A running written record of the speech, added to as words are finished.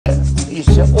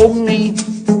it's only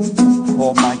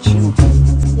for my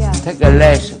children. Yeah. Take a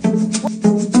lesson.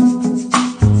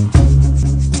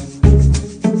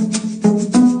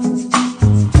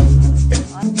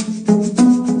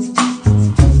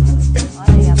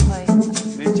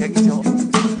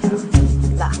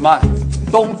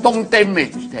 Don't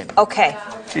damage them. Okay.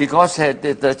 Because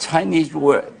the Chinese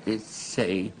word is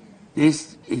say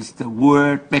this is the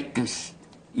world biggest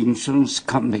insurance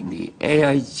company,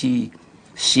 AIG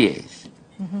shares.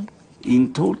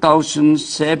 In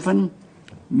 2007,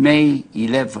 May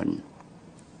 11,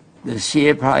 the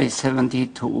share price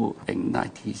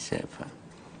 72.97.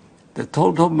 The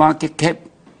total market cap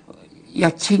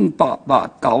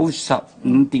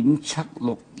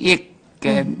 1895.76億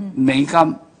嘅美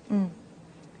金。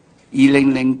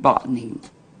2008年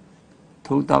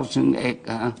 2008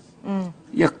啊，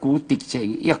一股跌成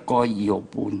1個2毫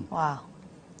半。Wow.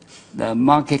 The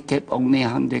market cap only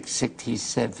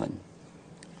 167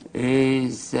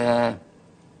 is down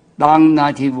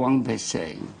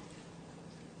 91%.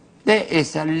 That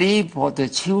is a leap for the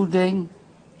children.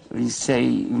 We say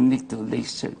you need to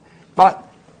listen. But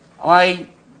I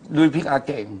repeat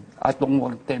again, I don't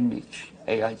want damage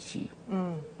AIG.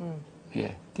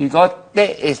 Yeah, because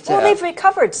that is. Well, they've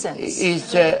recovered since.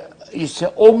 It's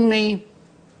only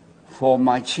for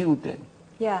my children.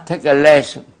 Yeah. Take a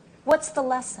lesson. What's the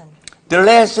lesson? The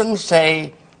lesson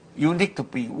say you need to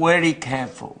be very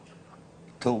careful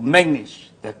to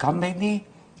manage the company.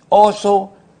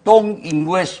 Also, don't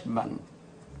investment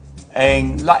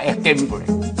and like a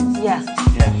gambling. Yeah.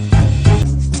 Yeah.